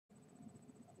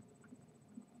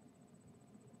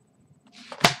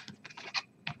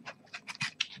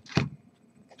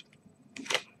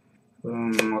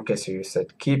Okay, so you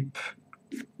said keep.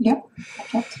 Yep, I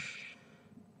kept.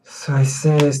 So I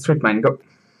say straight mine, go.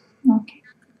 Okay.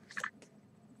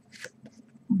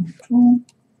 True.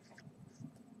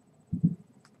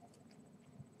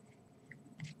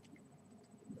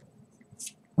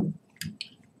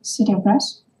 City of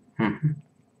Brass.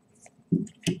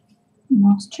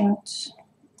 Mouse Chat.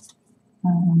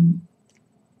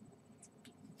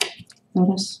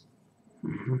 Lotus.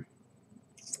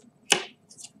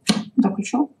 Dr.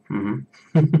 Shool.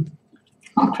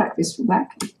 I'll crack this for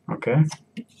black. Okay.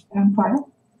 Empire.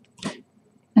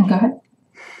 And go ahead.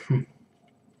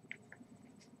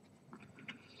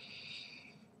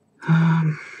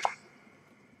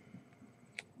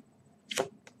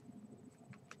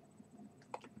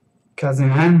 Cards in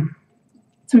hand.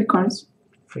 3 cards.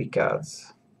 3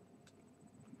 cards.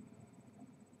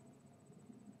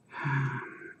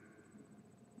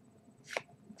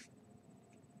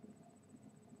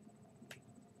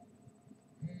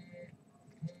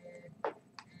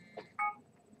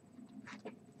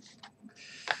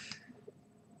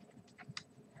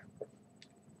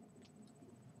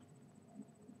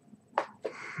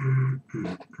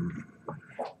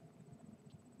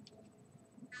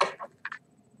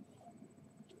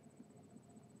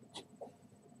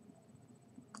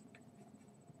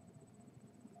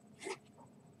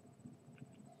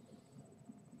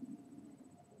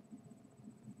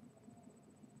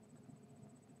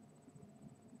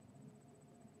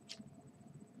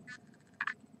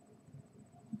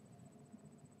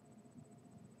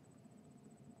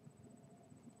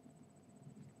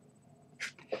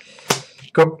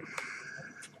 Go.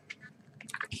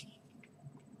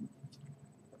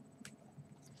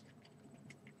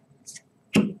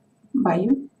 By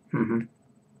you.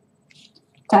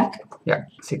 Attack. Yeah,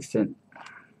 16.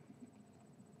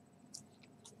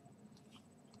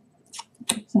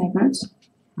 Favorites.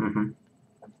 And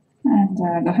go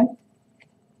ahead.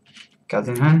 Cards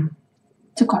in hand.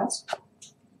 2 cards.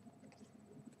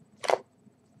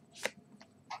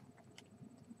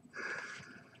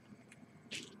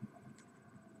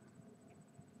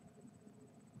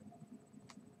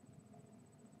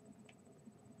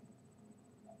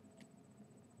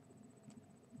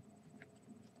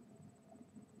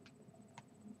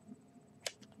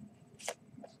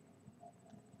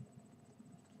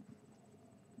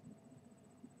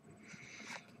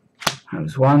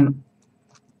 There's one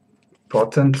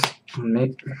potent on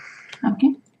me.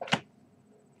 Okay.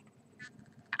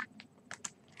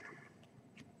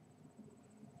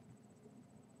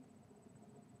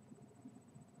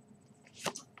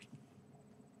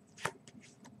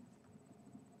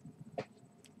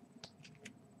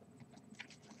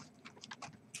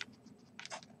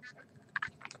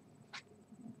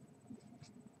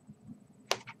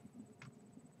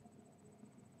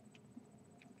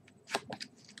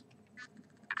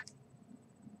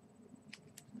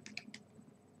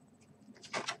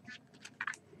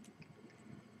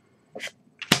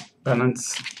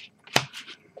 Balance.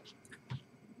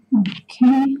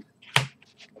 Okay.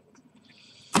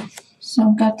 So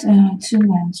I've got 2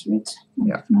 lands, right?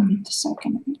 Yeah. I'll need the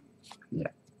second of it. Yeah.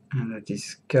 And a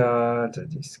discard,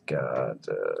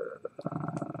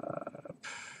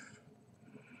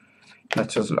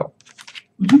 Nature's Law.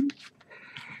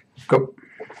 Go.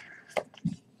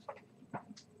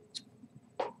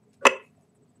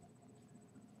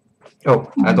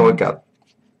 Oh, I draw a card.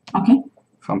 Okay.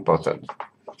 From potent.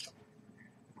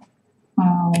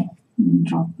 I'll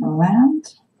drop the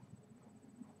land.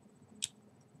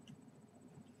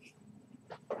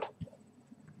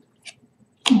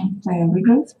 And play a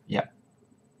regrowth. Yeah.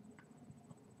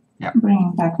 Yeah.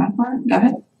 Bring back my card. Go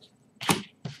ahead.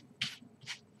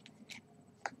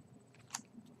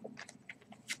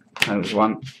 There's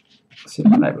one. See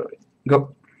my library.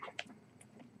 Go.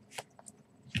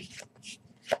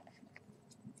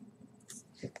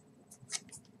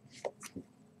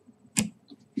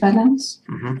 Balance.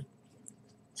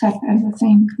 Tap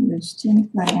everything with 2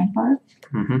 black empire.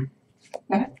 Go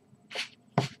ahead.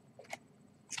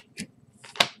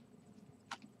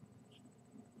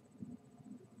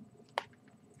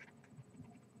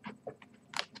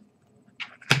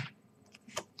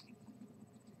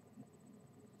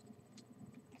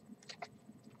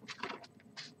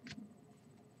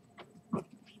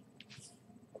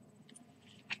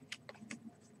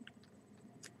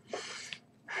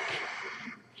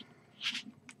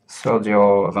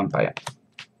 Soldier Vampire.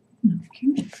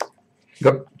 Okay.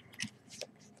 Go.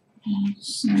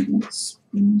 So let's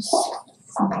use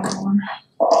 4.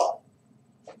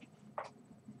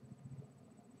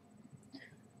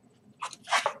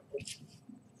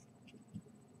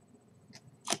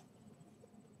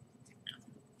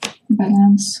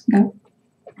 balance, go.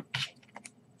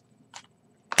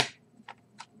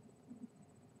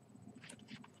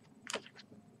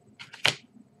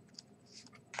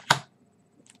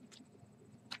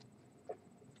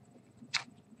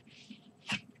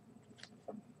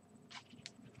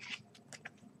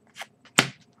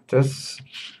 Just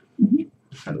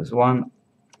that was one.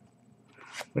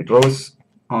 We close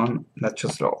on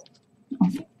natural slow.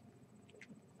 Okay.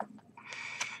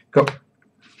 Go.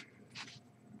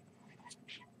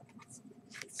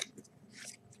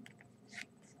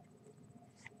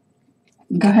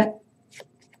 Go ahead.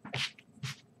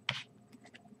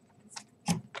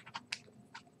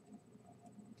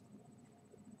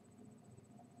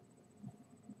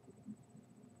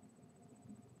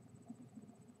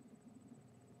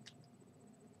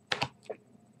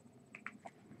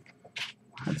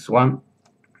 That's one.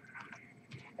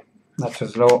 Natural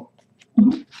slow.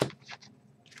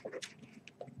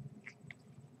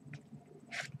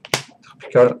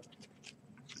 Tropical.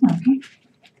 Okay.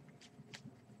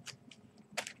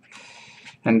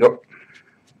 And go.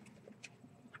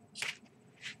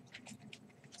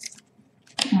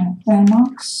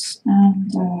 Vermox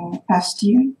and past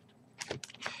you.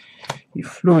 You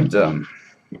fluid.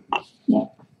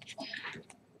 What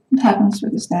happens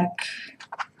with this deck?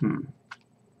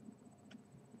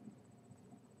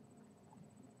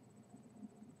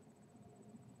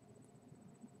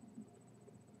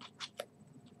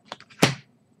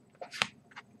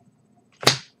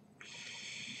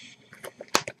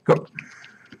 Go.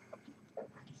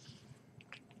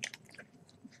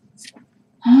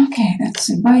 Okay, that's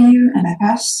a Bayou and I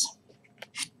pass.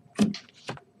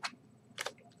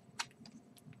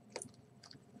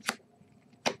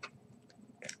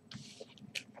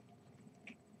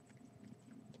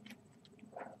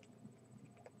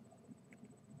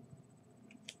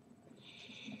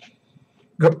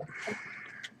 Go.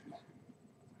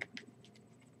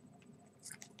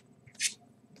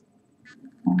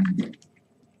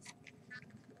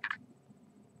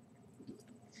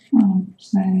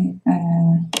 Say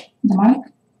the mic.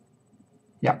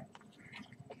 Yeah.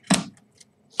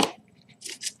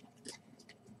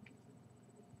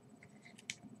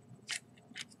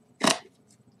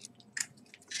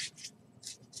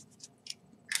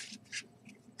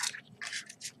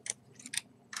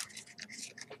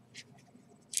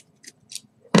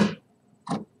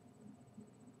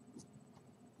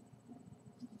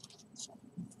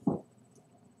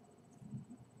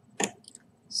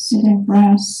 Sitting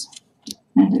brass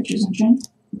and the chosen chain.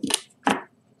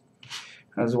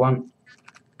 As one.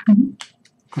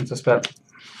 Counter spell.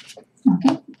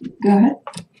 Okay, go ahead.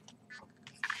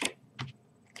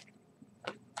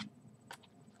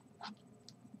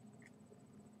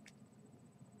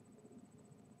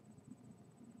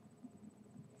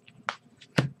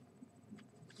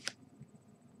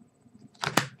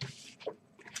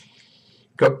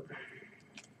 Go.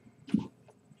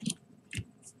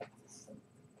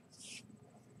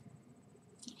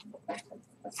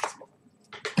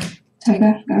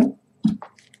 Tiger, go.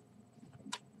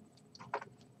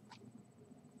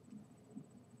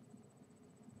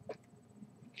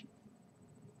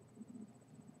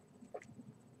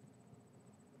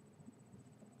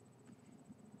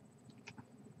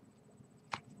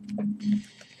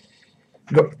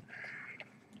 Go.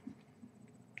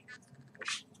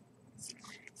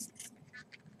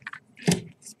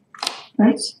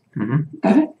 Right? Go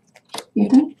ahead. Your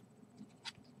turn.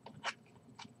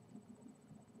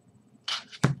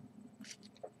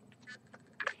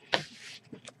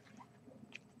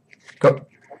 Go.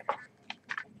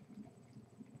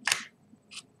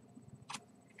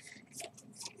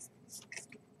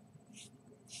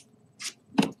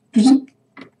 Chosen.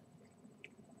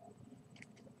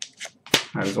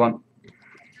 As one.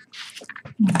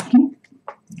 Okay.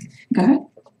 Go ahead.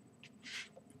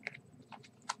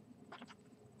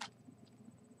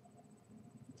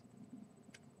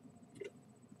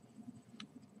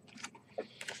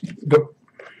 Go.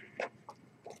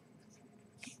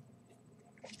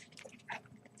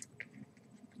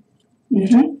 Your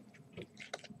turn.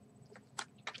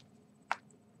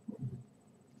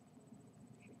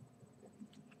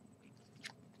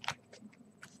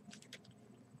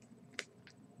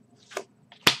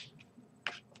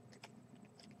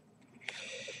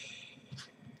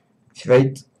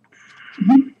 Activate.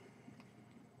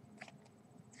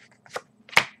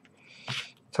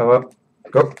 Tower.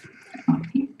 Go.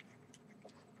 Okay.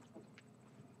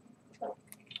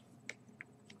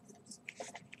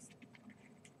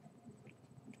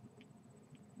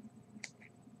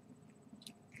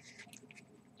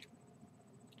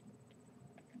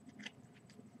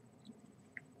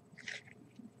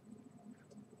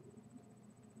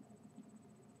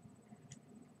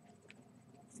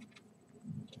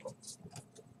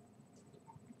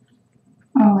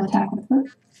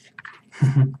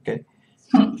 Okay.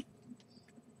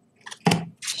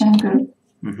 Jungle.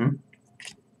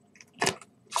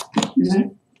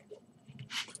 User.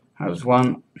 House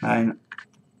 1, 9.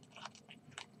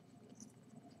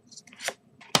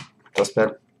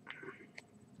 Spell.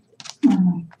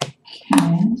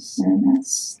 Okay, so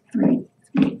that's 3.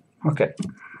 Okay.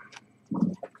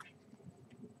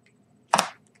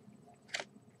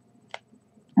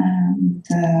 And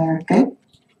go.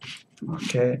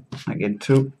 Okay. Again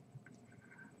 2.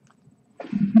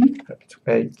 Up to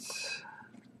 8.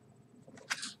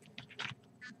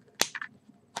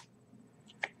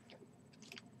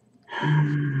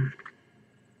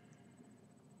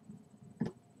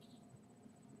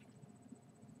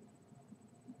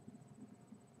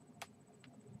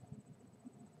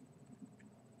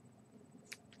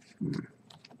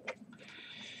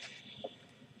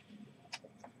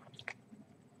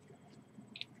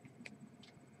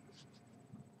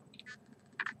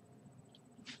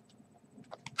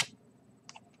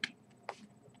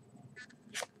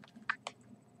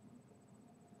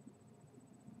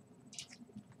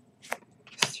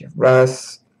 Steve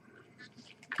Brass.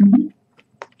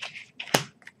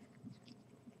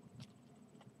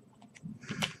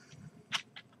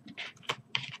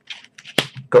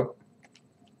 Go.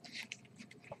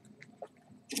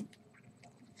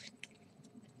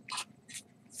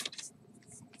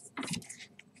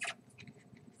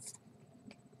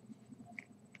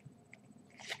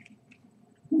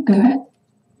 Go ahead.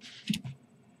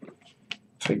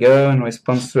 Trigger in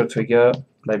response to a trigger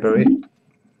library.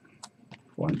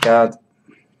 1 card.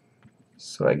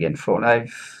 So again 4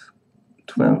 life.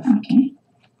 12. Okay.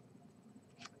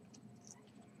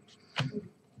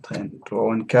 Then draw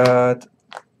 1 card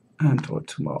and draw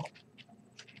 2 more.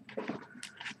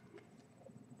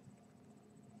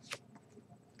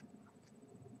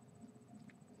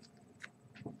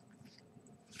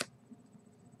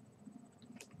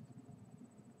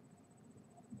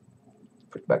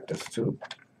 Put back those 2.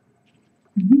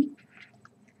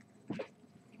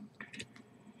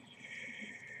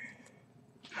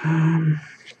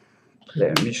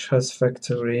 Play Mishra's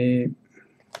Factory.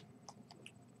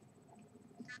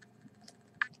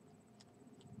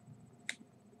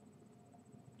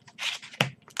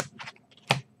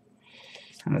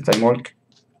 And a time walk.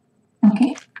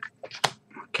 Okay.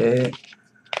 Okay.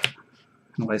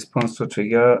 In response to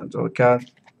trigger, draw a card.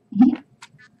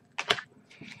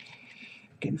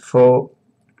 Again 4.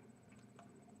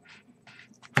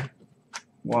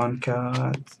 1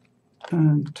 card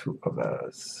and 2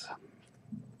 others.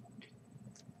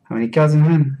 How many cards in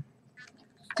hand?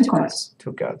 2 cards.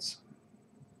 2 cards.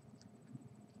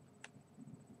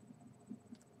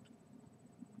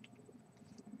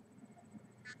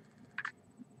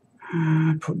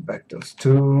 Put back those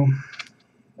 2.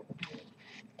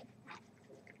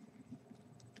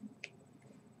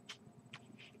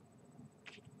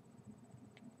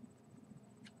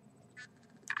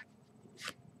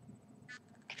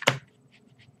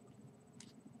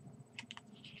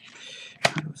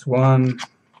 That's 1.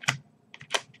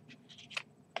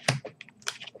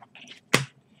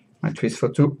 My twist for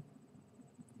 2.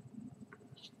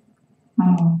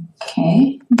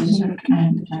 Okay. Berserk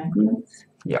and Jungle.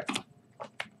 Yeah.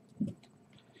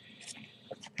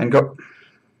 And go.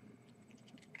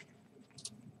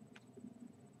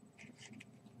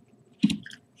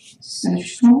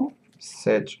 Social.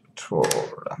 Sedge Troll.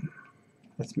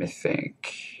 Let me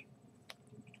think.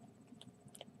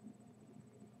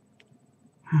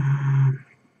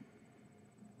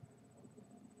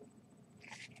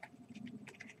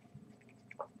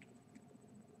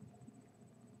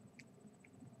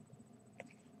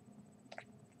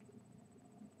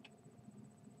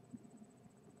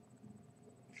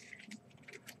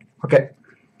 Okay.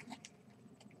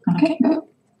 Okay, go.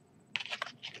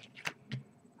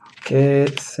 Okay,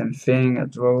 same thing. I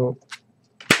draw.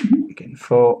 Again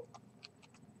 4.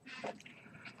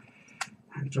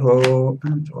 And draw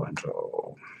and draw and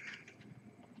draw.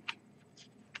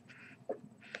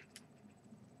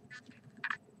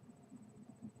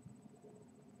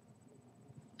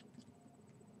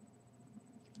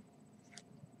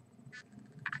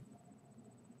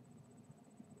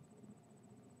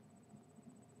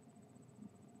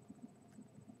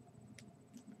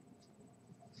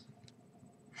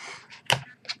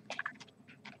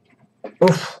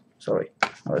 Oof, sorry.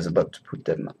 I was about to put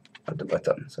them at the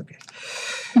bottom. It's okay.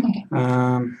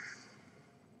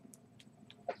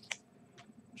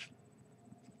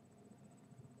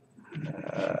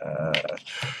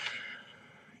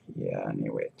 Yeah,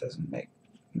 anyway, it doesn't make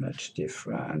much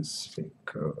difference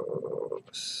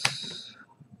because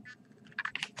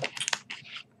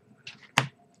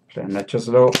play nature's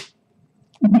law.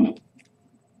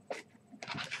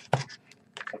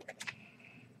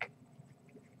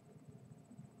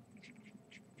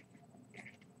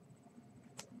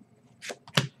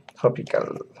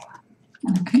 tropical.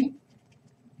 Okay.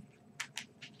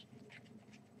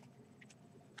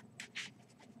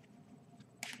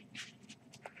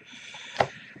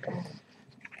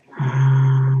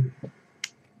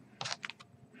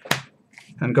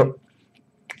 And go.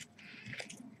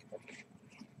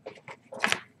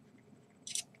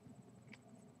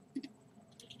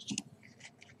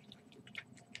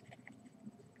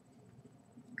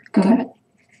 Go ahead.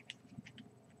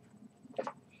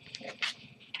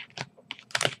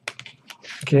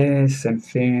 Okay, same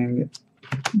thing.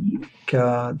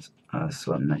 Card.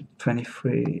 So I'm like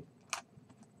 23.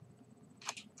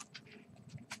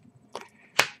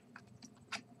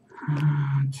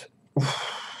 And,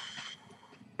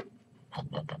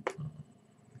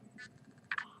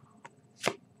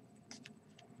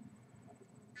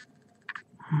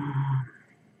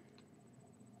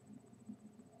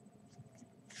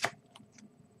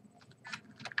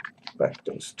 back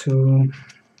those two.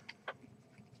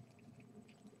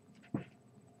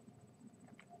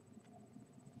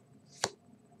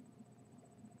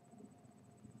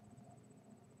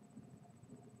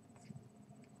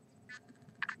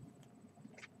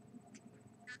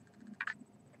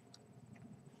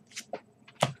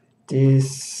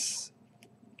 This.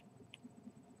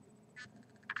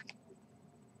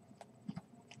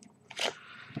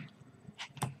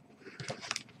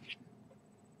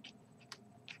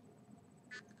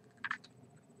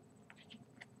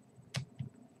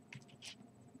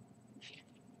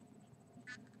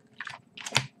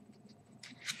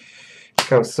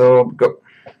 Go, so go.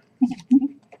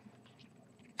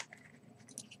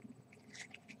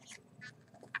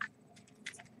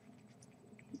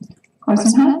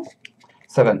 Cards in hand.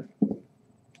 7.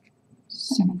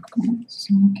 7 cards.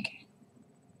 Okay.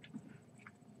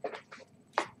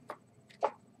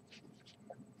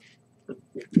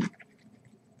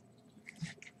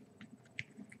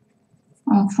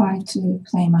 I'll try to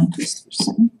play my twist for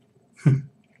 7.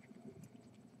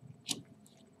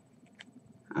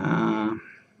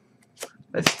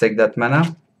 Let's take that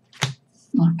mana.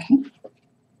 Okay.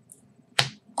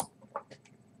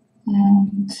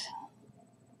 And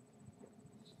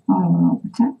I will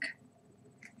attack.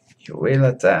 You will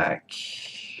attack.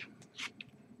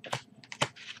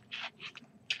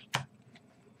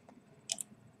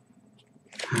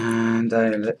 And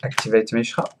I'll activate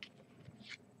Mishra.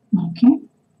 Okay.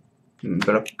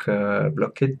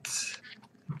 Block it.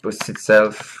 Boost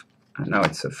itself. And now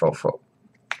it's a 4/4.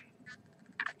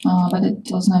 But it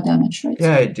does no damage, right?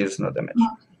 Yeah, it deals no damage.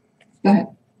 Go ahead.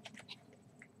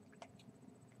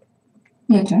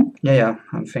 Your turn. Yeah,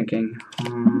 I'm thinking.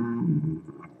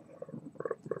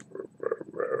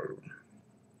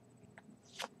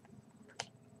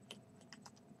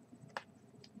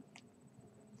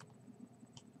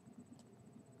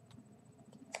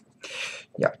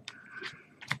 Yeah.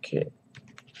 Okay.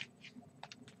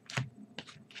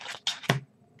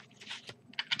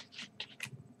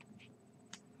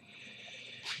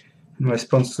 In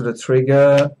response to the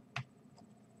trigger,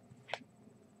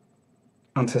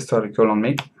 Ancestral Recall on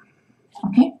me.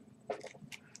 Okay.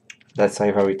 That's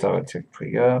Ivory Tower to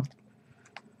trigger.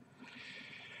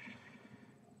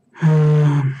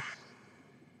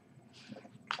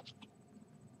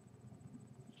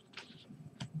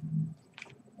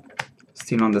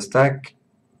 Still on the stack.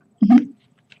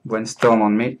 Brainstorm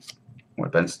on me.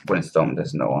 Well, Brainstorm,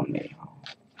 there's no on me.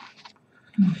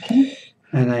 Okay.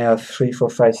 And I have 3, 4,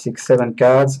 5, 6, 7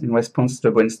 cards. In response to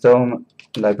the Brainstorm,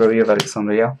 Library of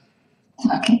Alexandria.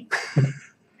 Okay.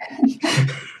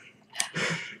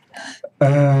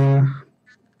 And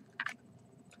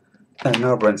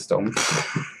now Brainstorm.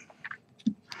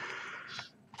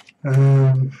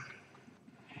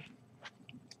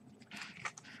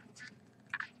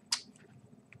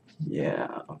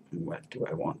 Yeah, what do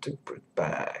I want to put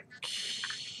back?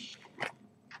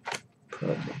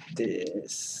 Probably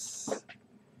this.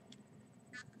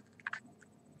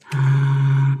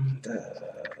 And,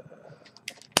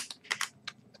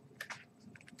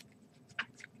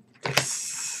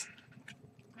 this.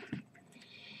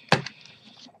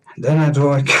 Then I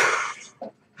draw a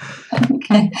card.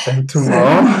 Okay. And 2 So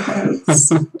more.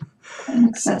 it's in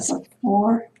excess of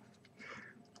 4.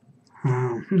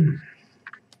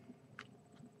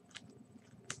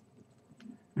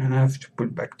 And I have to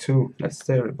put back 2. That's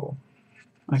terrible.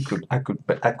 I could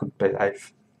pay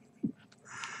life.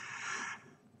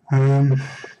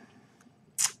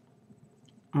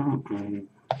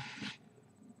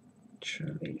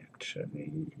 Actually, let's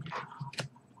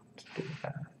do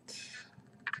that.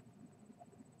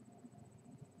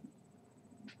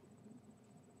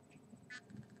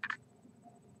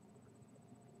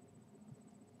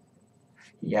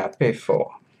 Yeah, pay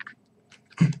 4.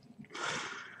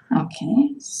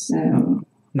 Okay, so...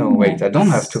 No, wait, I don't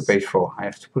have to pay 4. I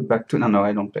have to put back 2. No,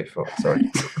 I don't pay 4. Sorry.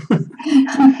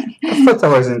 I thought I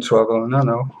was in trouble.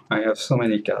 No, I have so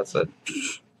many cards that...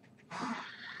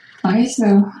 Okay,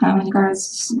 so how many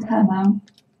cards do you have now?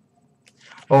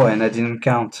 Oh, and I didn't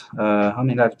count. How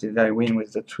many lives did I win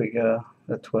with the trigger?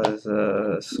 That was...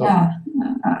 so Yeah,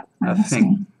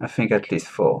 I think at least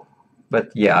 4.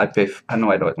 But yeah, I pay... I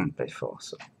know I don't pay 4,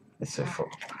 so let's say 4.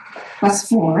 Plus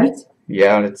 4, right?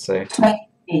 Yeah, let's say.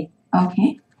 28.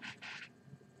 Okay.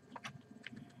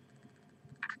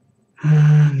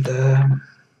 And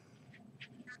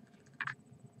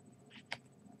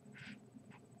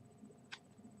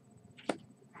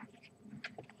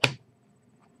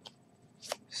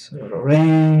so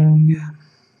ring.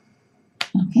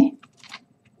 Okay.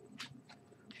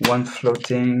 1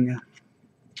 floating.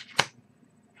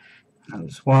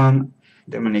 There's 1.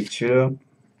 Demonic Tudor.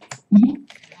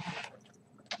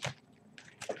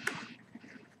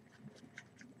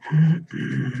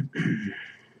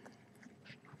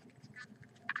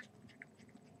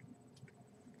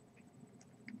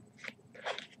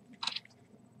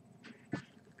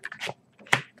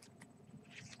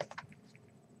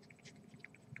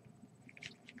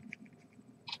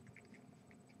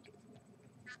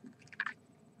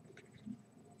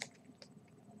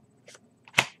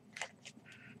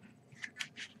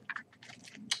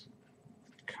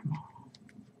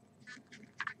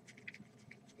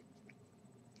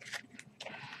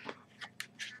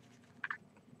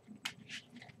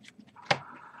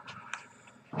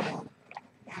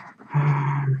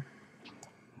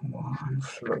 One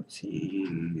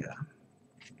floating.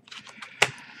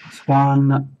 It's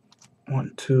 1,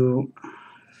 1, 2,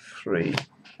 3.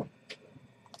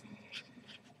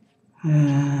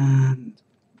 And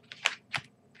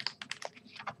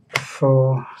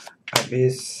 4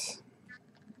 abyss.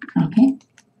 Okay.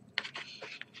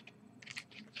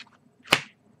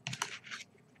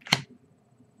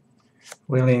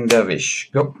 Willing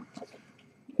dervish. Go.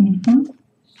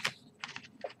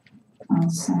 I'll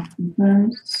set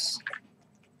birds.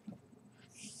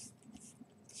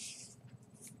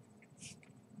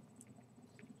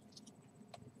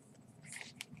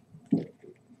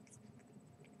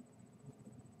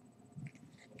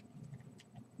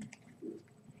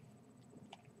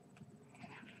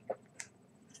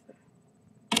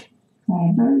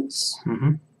 Birds.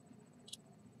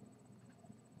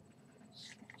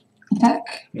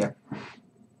 Attack. Yeah.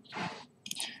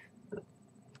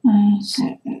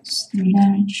 So that's 3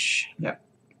 damage. Yeah.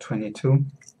 22.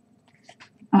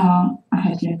 I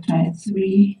had to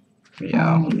 23.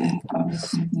 Yeah. Yeah, that was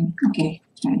something. Okay,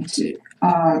 22.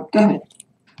 Go ahead.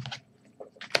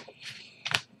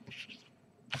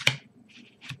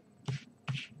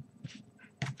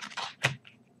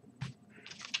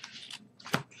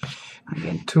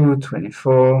 Again, 2,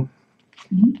 24.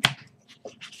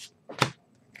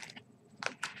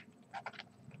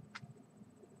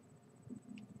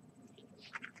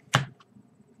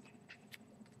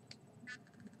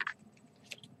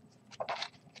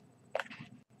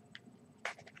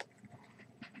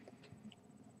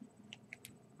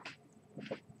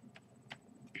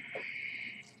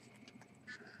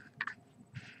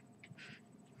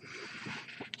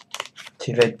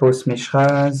 Activate both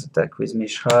Mishras, attack with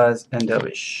Mishras and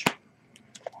Dervish.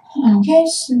 Okay,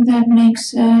 so that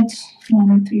makes it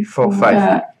 1, 3, 4,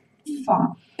 5. 5.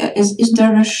 Is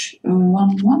Dervish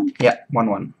 1, 1? Yeah, 1,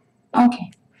 1.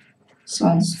 Okay. So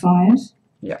that's 5.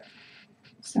 Yeah.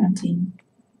 17.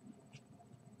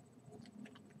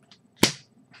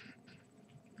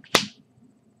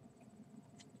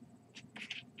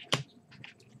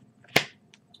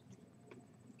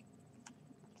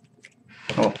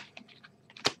 Oh.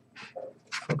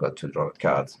 Forgot to draw a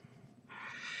card.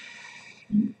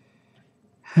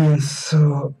 And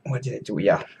so, what did I do?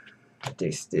 Yeah.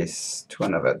 This to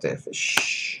another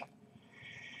dervish.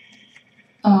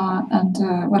 And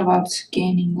what about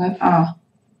gaining left?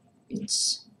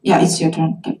 It's your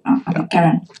turn. Okay,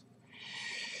 Karen.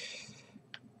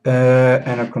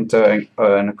 And a counter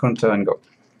and go.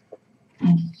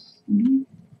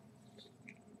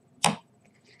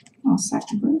 I'll sack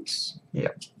the birds.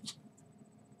 Yeah.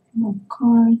 No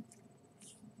card.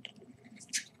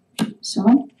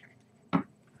 7.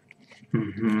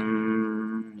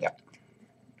 Yeah.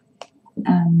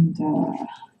 And go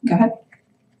ahead.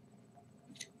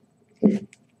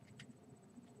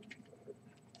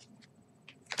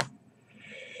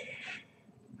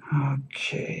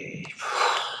 Okay.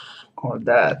 All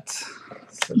that.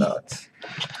 It's a lot.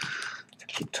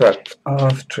 Keep track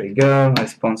of trigger,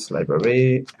 response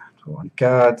library, 1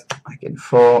 card, again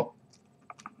 4.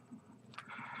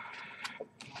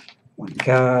 1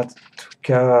 card, 2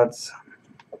 cards.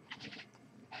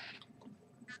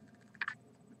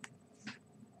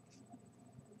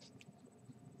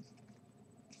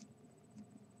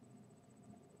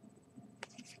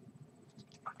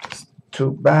 Just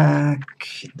 2 back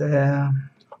there.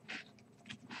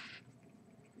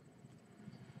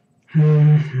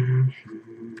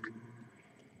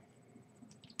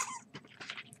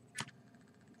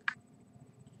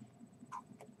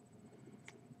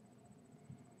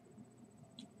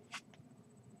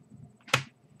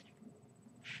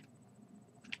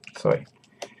 Sorry.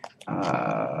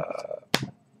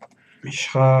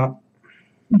 Mishra.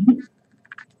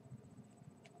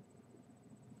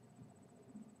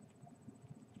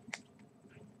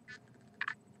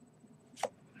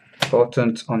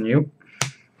 Important on you.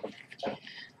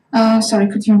 Sorry,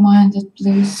 could you remind it,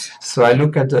 please? So I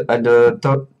look at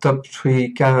the top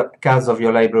 3 cards of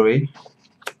your library.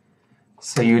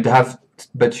 So you'd have,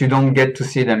 but you don't get to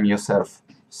see them yourself.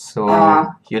 So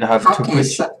you'd have to Okay,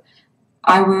 push. so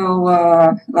I will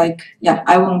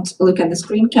I won't look at the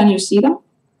screen. Can you see them?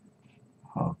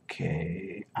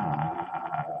 Okay.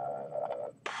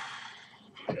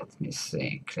 Let me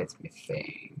think.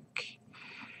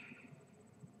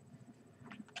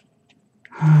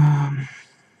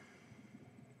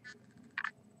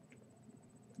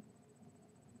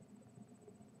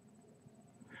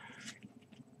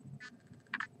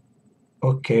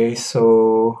 Okay,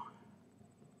 so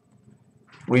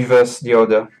reverse the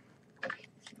order.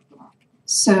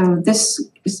 So this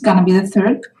is gonna be the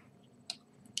third.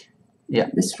 Yeah.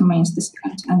 This remains the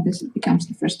second, and this becomes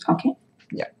the first. Okay.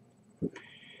 Yeah.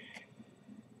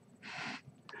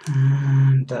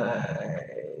 And I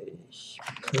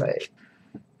play.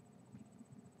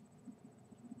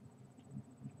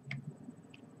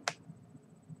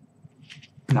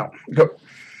 Now go.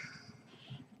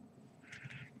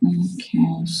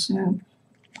 Okay, so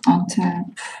on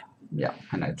tap. Yeah,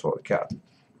 and I draw a card.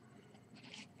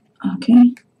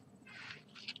 Okay.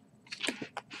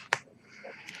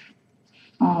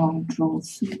 I'll draw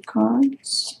 3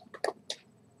 cards.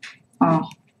 Oh,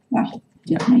 yeah,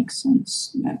 it makes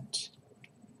sense that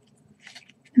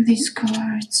these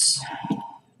cards.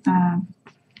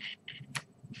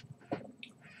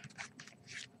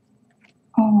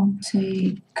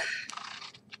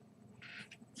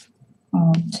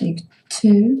 I'll take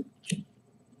 2.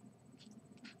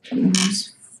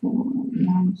 One's 4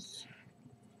 months.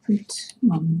 Put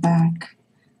 1 back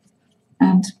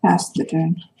and pass the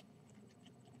turn.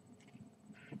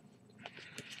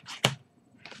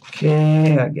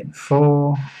 Okay, again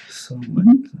 4. So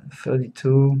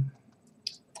 32.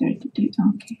 32.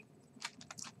 Okay.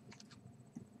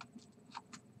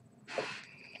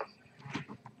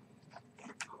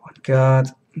 One card.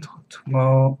 Draw 2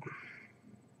 more.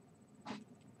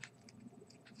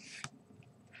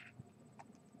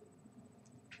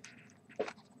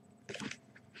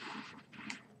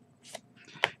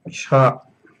 Mishra.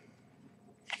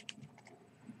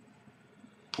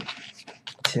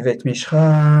 Activate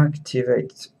Mishra.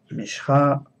 Activate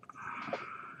Mishra.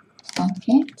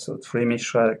 Okay. So 3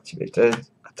 Mishra activated.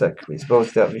 Attack with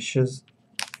both dervishes.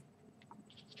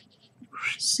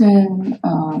 So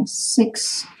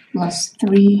 6 plus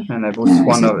 3. And I boost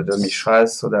one of the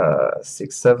Mishras, so the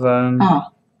 6, 7,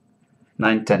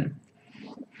 9, 10.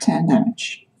 10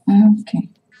 damage. Okay.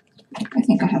 I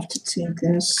think I have to take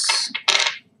this.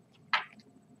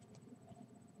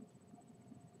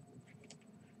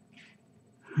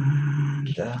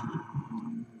 And let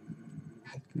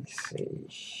me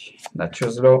see.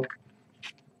 Nature's Law.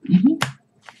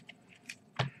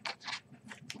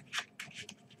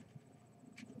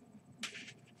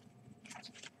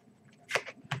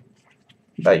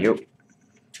 By you.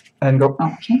 And go.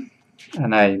 Okay.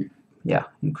 And I,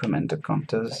 increment the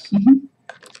counters.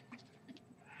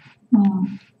 Draw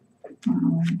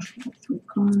 3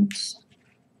 cards.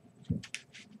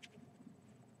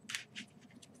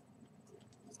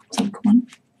 Take 1.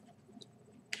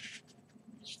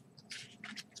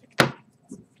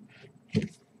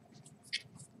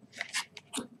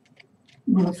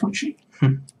 Wheel of Fortune.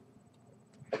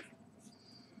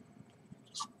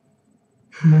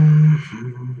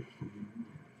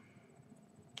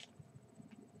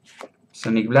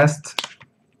 Sonic Blast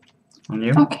on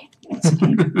you. Okay, that's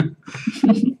okay.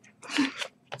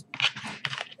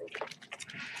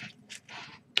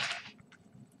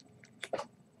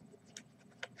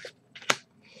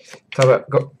 Tower,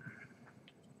 go.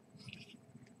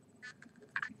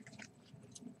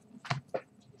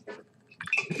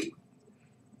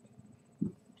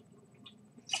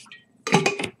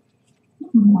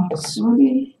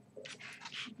 Sorry.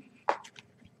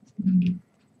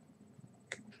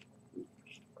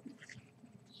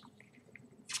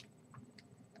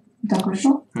 Double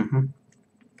show.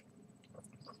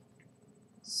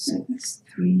 6,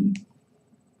 3,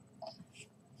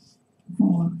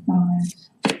 4,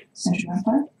 5, search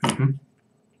vampire.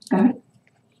 Got it.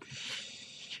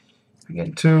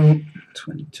 Again, 2,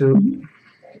 22.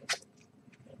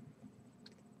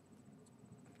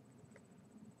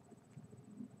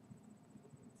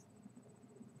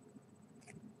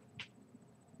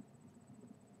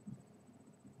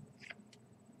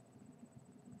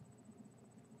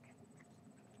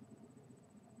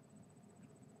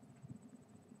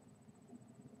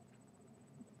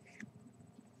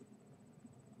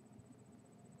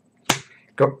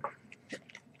 Go.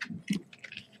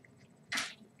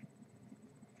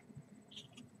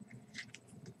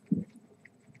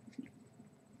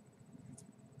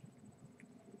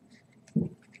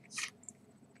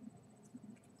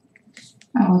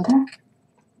 I will attack.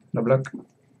 No block.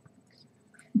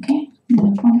 Okay, the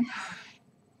one.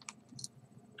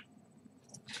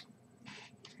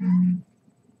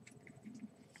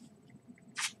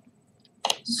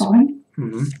 Sorry.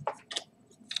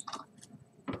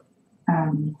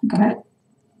 Got it.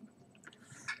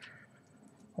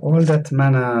 All that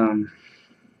mana.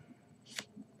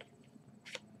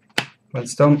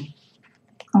 Windstorm.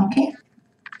 Okay.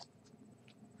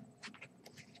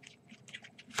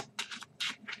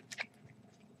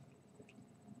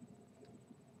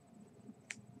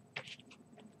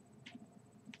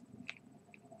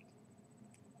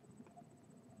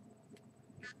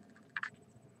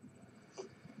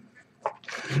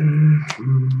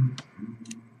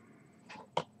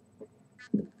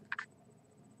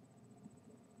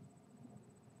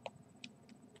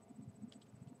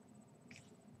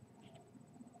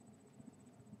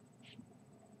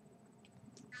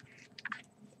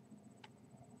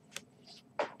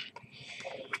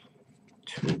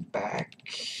 Two back.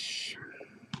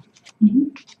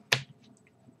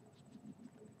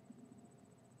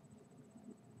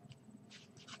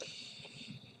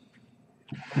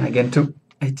 And again, 2,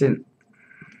 18.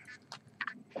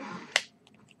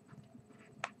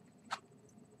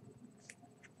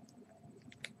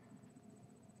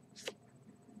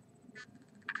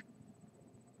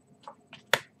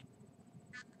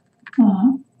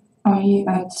 Are you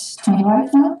at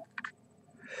 25 now?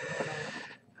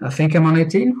 I think I'm on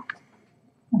 18.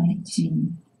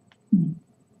 18.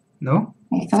 No?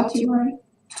 I thought you were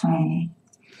 20.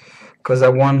 Because I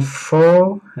won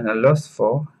 4 and I lost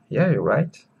 4. Yeah, you're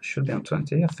right. I should be on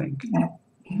 20, I think.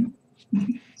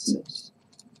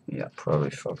 Yeah, probably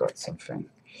forgot something.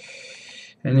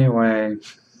 Anyway,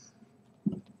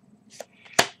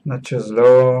 not choose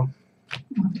low.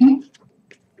 Okay.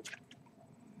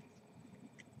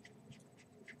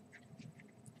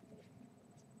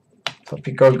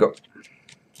 Topical go.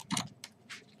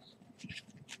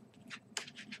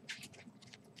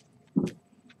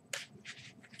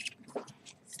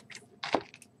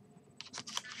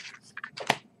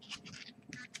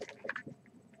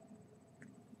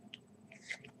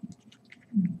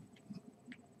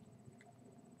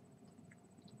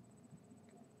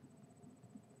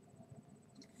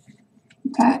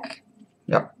 Attack.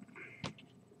 Yep.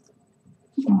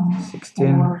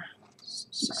 16. 4,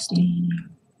 16.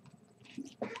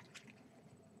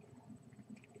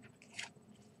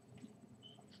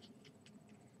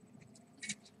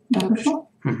 Double shot.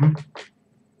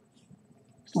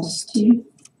 Plus 2.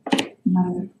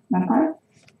 Another vampire.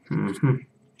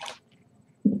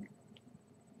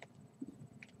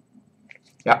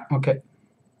 Yeah, okay.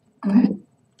 Go ahead.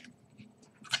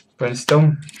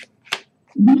 Brainstorm.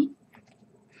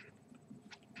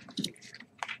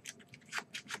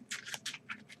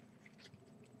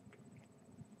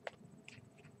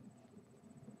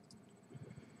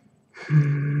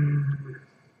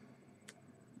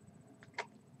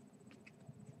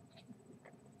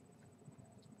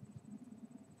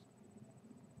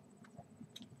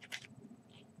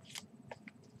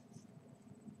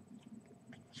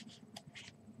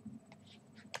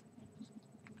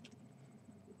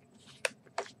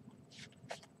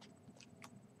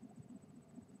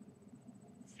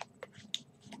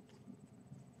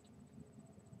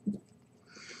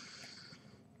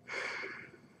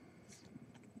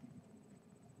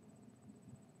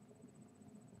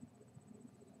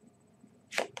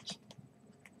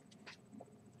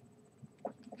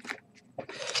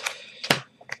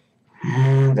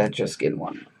 And I just get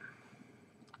 1.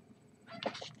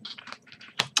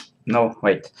 No,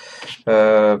 wait.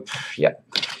 Yeah.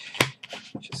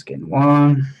 Just get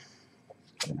 1.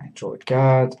 Then I draw a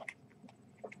card.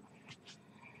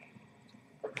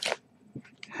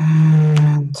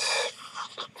 And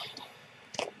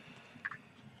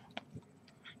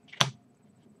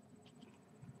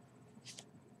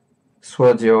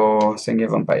sword your thingy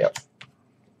vampire.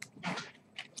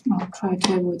 I'll try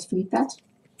to avoid with that.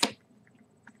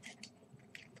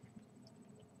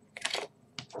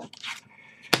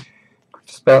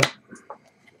 Spell.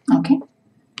 Okay.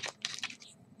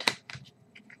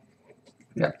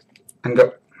 Yeah. And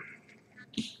go.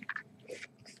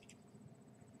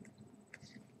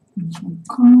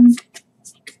 Con.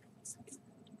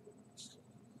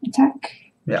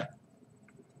 Attack. Yeah.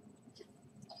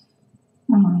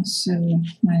 So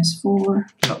 -4.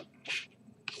 No.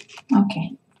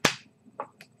 Okay.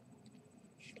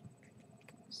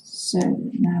 So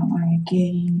now I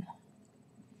gain.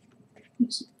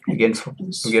 Again,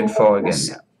 again 4 again.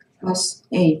 Yeah.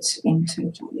 +8 in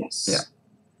total. Yes. Yeah.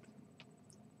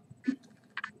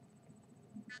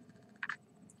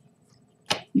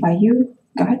 By you.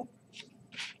 Go ahead.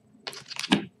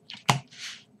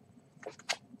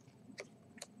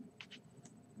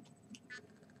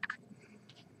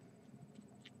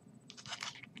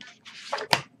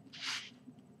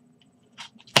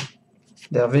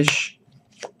 Dervish.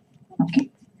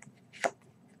 Okay.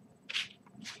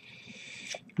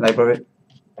 Library.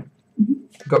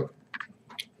 Go.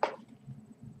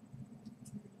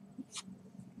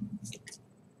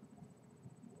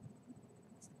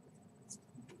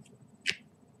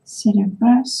 City of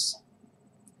Brass.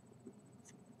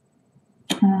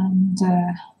 And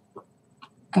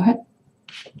go ahead.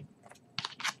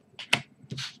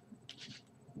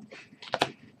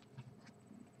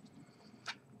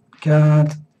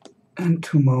 Card. And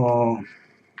 2 more.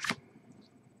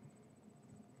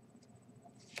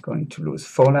 Going to lose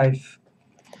 4 life.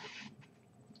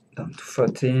 Down to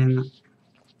 14.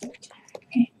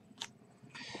 Okay.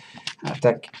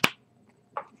 Attack.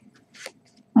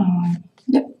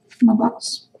 Yep, no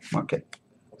blocks. Okay.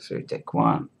 So you take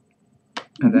 1.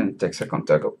 And then it takes a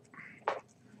counter go.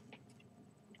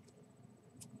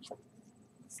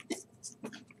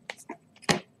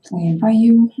 Play by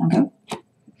you. Okay.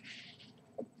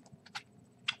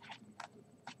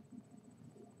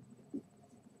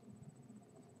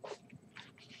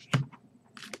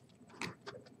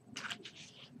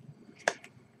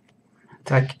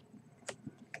 Attack.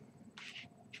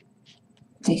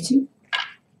 Take 2.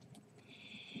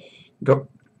 Go.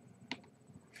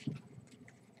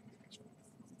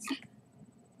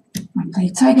 I play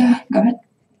Tiger. Go ahead.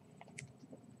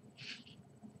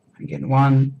 Again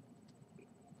 1.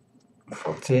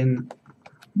 14.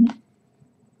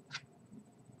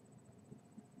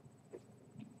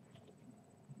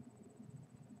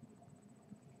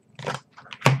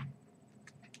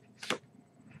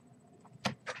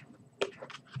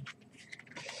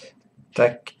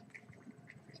 Attack.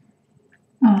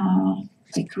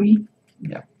 Take 3.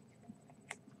 Yeah.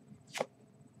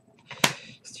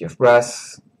 City of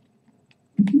Brass.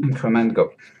 Increment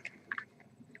go.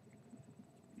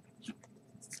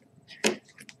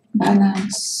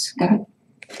 Balance. Go ahead.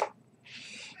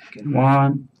 Again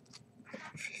 1.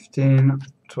 15.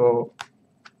 Draw.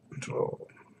 Draw.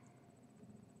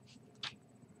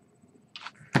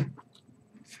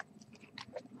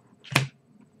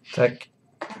 Attack.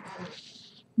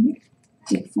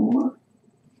 Take 4.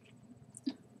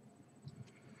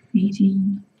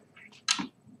 18.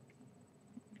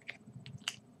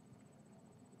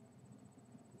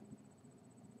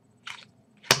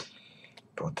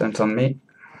 Potent on me.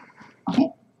 Okay.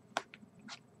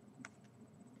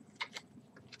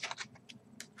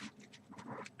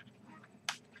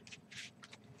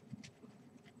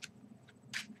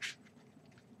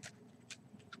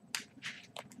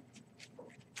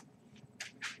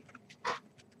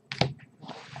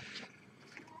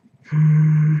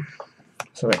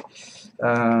 Sorry.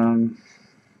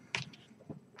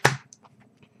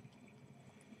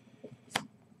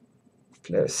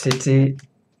 Play a city.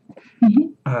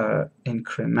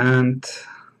 Increment.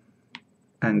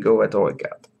 And go at Olga.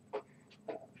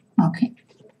 Okay.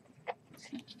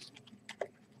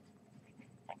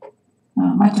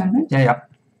 My turn, right? Yeah, yeah.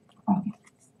 Okay.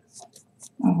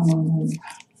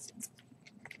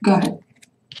 Go ahead.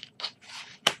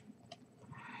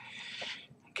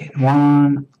 Again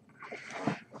 1.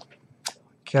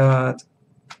 Card.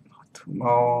 2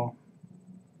 more.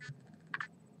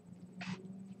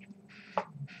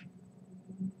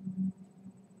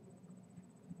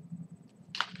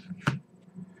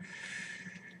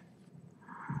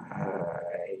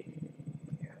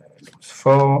 Lose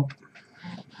 4.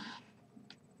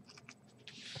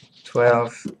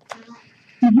 12.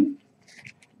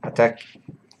 Attack.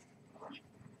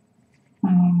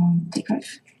 Take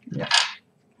 5. Yeah.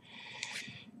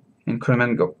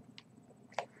 Increment go.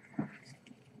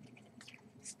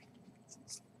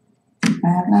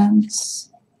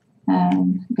 Balance.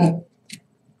 And go.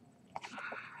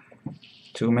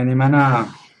 Too many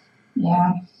mana.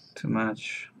 Yeah. Too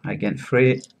much. I gain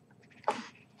 3.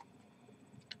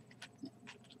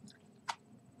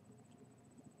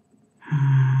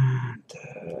 And,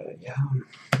 yeah,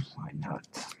 why not?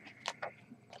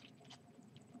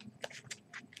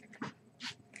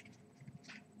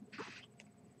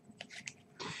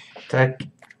 Attack.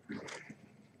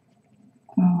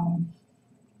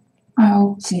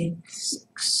 I'll take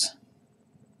 6.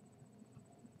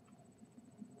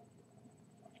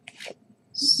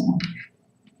 So.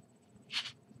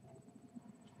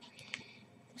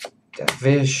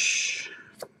 Dervish.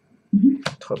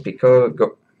 Tropical,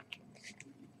 go.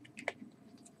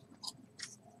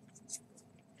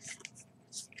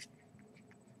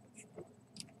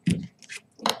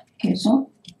 Okay, so.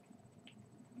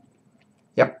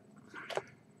 Yep.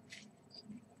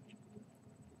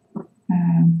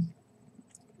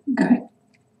 Good.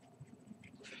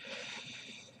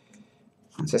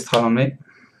 Ancestral on me.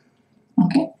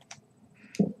 Okay.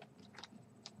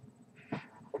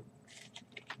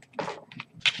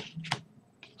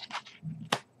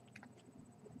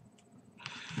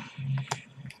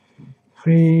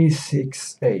 Three,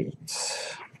 6, 8.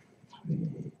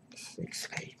 3, 6,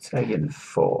 8. Again,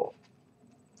 4.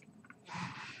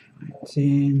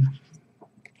 19.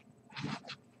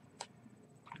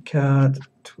 Card,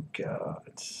 2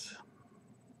 cards.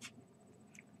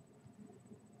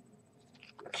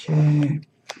 Okay.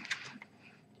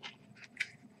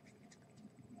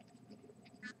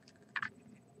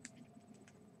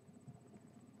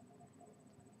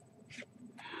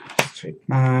 Straight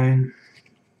 9.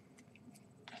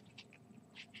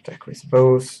 Attack with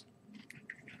both.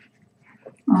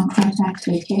 I'll try to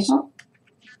activate Hazel.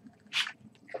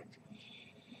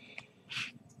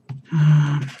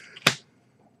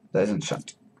 Doesn't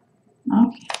shot.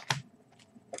 Okay.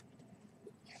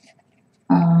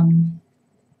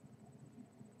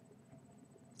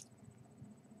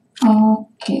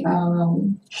 Okay,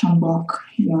 I'll unblock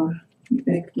your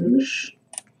vectors.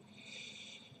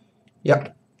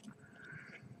 Yep.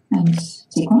 And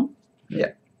take 1.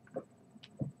 Yeah.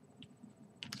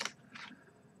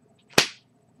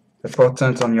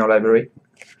 Important on your library.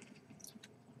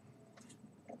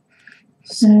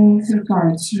 So 3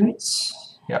 cards, right?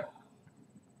 Yeah.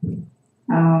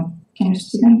 Can you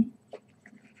see them?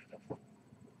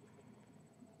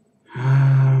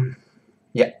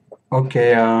 Yeah.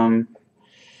 Okay.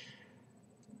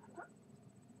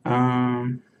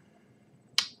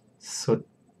 So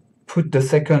put the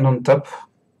second on top.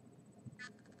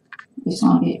 It's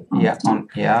only on Yeah.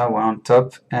 top. One on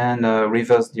top, and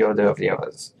reverse the order of the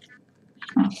others.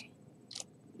 Okay.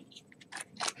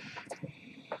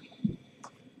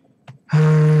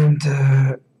 And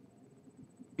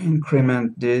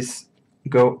increment this.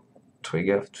 Go.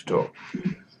 Trigger to draw.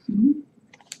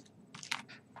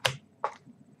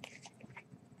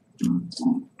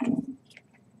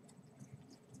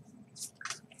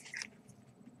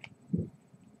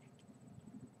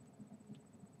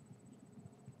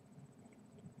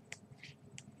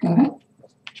 Go ahead.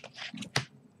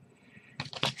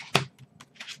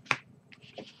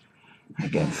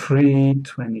 Again, 3,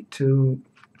 22.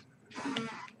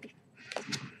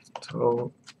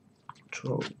 Draw,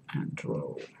 and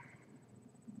draw.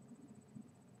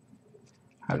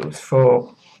 I lose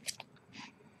 4.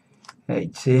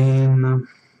 18.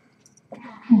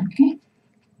 Okay.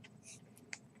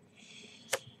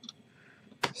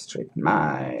 Straight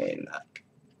 9.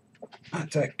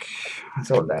 Attack.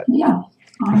 That's all that. Yeah.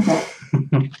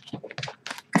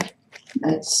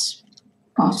 That's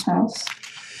pass house.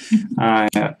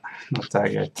 Yeah. No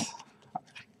target.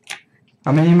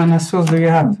 How many mana source do you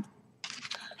have?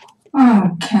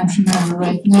 I can't remember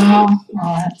right now.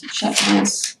 I'll have to check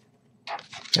this.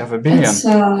 You have a billion.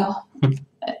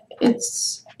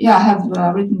 It's yeah. I have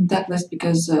written deck list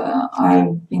because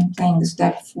I've been playing this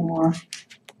deck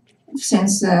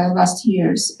since last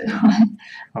years. I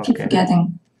keep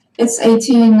forgetting. It's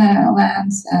 18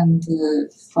 lands and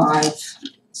 5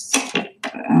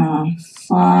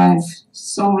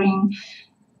 Soaring,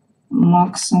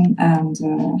 Moxon, and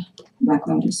Black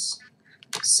Lotus.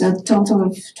 So total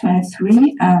of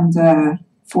 23 and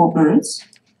 4 birds.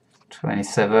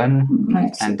 27.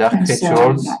 Right. And Dark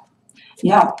Rituals.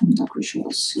 Yeah, Dark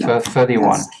Rituals. Yeah.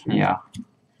 31. Yeah.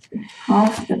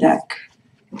 Half the deck.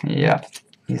 Yeah.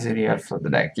 Easily half of the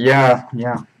deck. Yeah.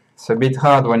 It's a bit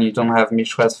hard when you don't have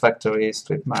Mishra's Factory,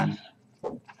 Strip Mine.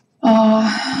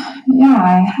 Yeah,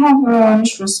 I have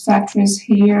Mishra's Factories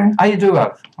here. Ah, you do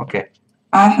have? Okay.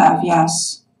 I have,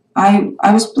 yes.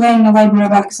 I was playing the Library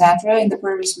of Alexandria in the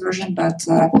previous version, but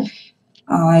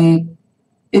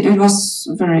it was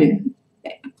very,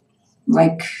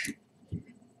 like,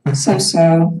 So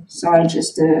I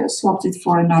just swapped it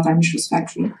for another Mishra's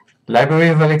Factory. Library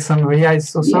of Alexandria is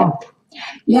so.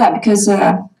 Yeah, because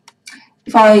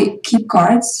if I keep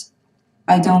cards,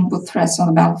 I don't put threats on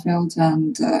the battlefield,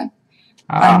 and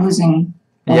I'm losing.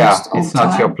 It's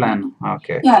not your plan.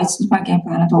 Okay. Yeah, it's not my game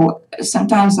plan at all.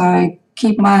 Sometimes I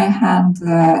keep my hand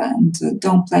and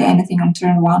don't play anything on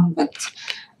turn one, but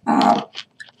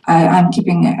I'm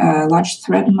keeping a large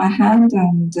threat in my hand,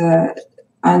 and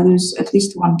I lose at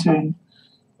least one turn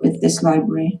with this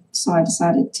library. So I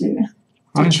decided to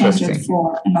change it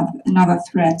for another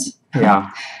threat.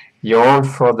 Yeah, you're all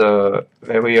for the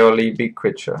very early big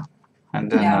creature,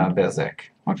 and then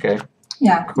Berserk. Okay.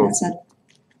 Yeah, cool. That's it.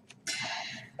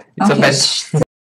 It's a bet.